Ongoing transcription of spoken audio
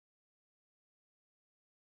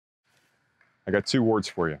I got two words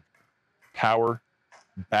for you. Power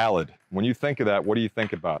ballad. When you think of that, what do you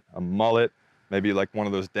think about? A mullet, maybe like one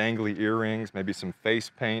of those dangly earrings, maybe some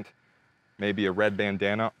face paint, maybe a red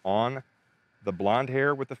bandana on the blonde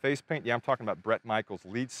hair with the face paint? Yeah, I'm talking about Bret Michaels,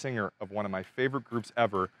 lead singer of one of my favorite groups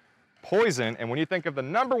ever, Poison. And when you think of the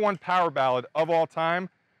 #1 power ballad of all time,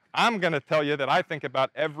 I'm gonna tell you that I think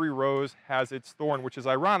about Every Rose Has Its Thorn, which is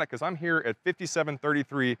ironic because I'm here at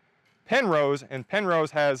 5733 Penrose, and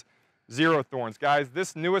Penrose has 0 thorns. Guys,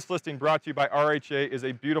 this newest listing brought to you by RHA is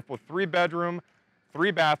a beautiful 3-bedroom,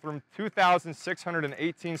 3-bathroom,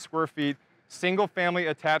 2,618 square feet, single-family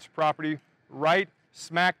attached property right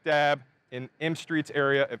smack dab in M Street's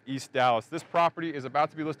area of East Dallas. This property is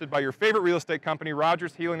about to be listed by your favorite real estate company,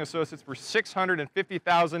 Rogers, Healy & Associates, for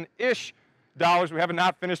 $650,000-ish. We have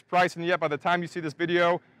not finished pricing yet. By the time you see this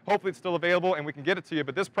video, hopefully it's still available and we can get it to you.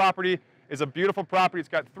 But this property is a beautiful property. It's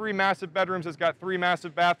got 3 massive bedrooms. It's got 3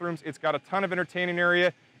 massive bathrooms. It's got a ton of entertaining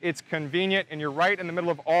area. It's convenient, and you're right in the middle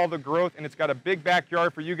of all the growth, and it's got a big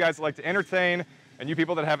backyard for you guys that like to entertain and you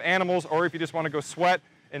people that have animals, or if you just want to go sweat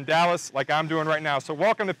in Dallas like I'm doing right now. So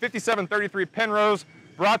welcome to 5733 Penrose,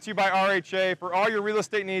 brought to you by RHA. For all your real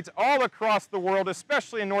estate needs all across the world,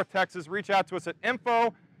 especially in North Texas, reach out to us at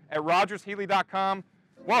info@rogershealy.com.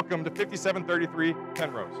 Welcome to 5733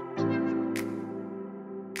 Penrose.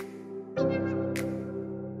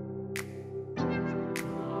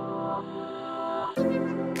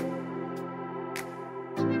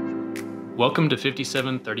 Welcome to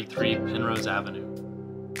 5733 Penrose Avenue.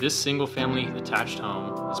 This single-family attached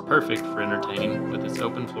home is perfect for entertaining with its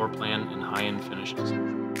open floor plan and high-end finishes.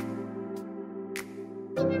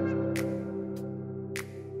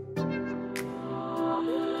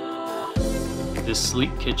 This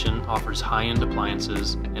sleek kitchen offers high-end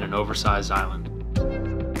appliances and an oversized island.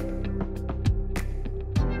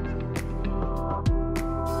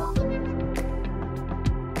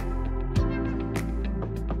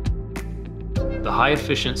 The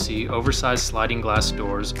high-efficiency, oversized sliding glass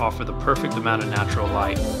doors offer the perfect amount of natural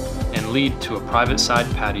light and lead to a private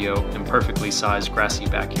side patio and perfectly sized grassy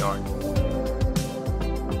backyard.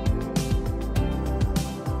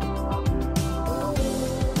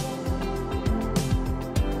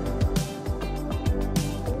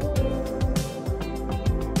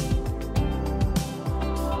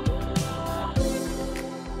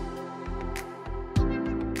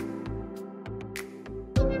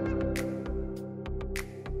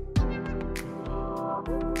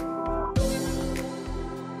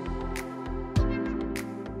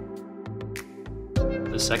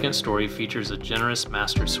 The second story features a generous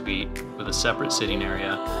master suite with a separate sitting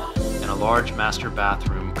area and a large master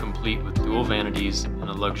bathroom complete with dual vanities and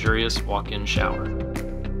a luxurious walk-in shower.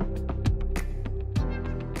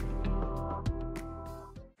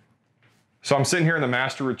 So I'm sitting here in the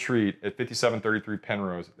master retreat at 5733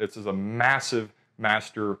 Penrose. This is a massive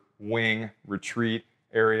master wing retreat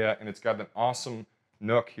area, and it's got an awesome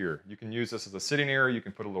nook here. You can use this as a sitting area. You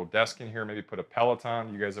can put a little desk in here, maybe put a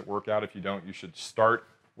Peloton. You guys that work out, if you don't, you should start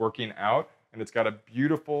working out. And it's got a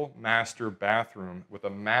beautiful master bathroom with a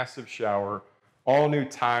massive shower, all new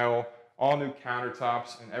tile, all new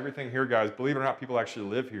countertops, and everything here, guys. Believe it or not, people actually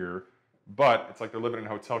live here, but it's like they're living in a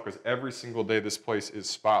hotel because every single day this place is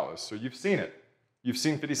spotless. So you've seen it. You've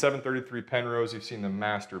seen 5733 Penrose. You've seen the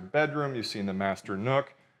master bedroom. You've seen the master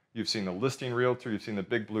nook. You've seen the listing realtor. You've seen the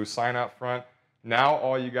big blue sign out front. Now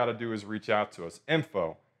all you got to do is reach out to us.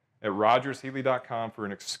 info@rogershealy.com for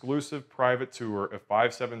an exclusive private tour of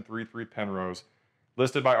 5733 Penrose,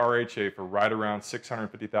 listed by RHA for right around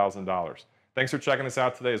 $650,000. Thanks for checking us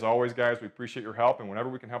out today. As always, guys, we appreciate your help, and whenever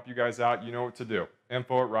we can help you guys out, you know what to do.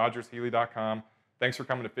 info@rogershealy.com. Thanks for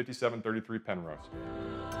coming to 5733 Penrose.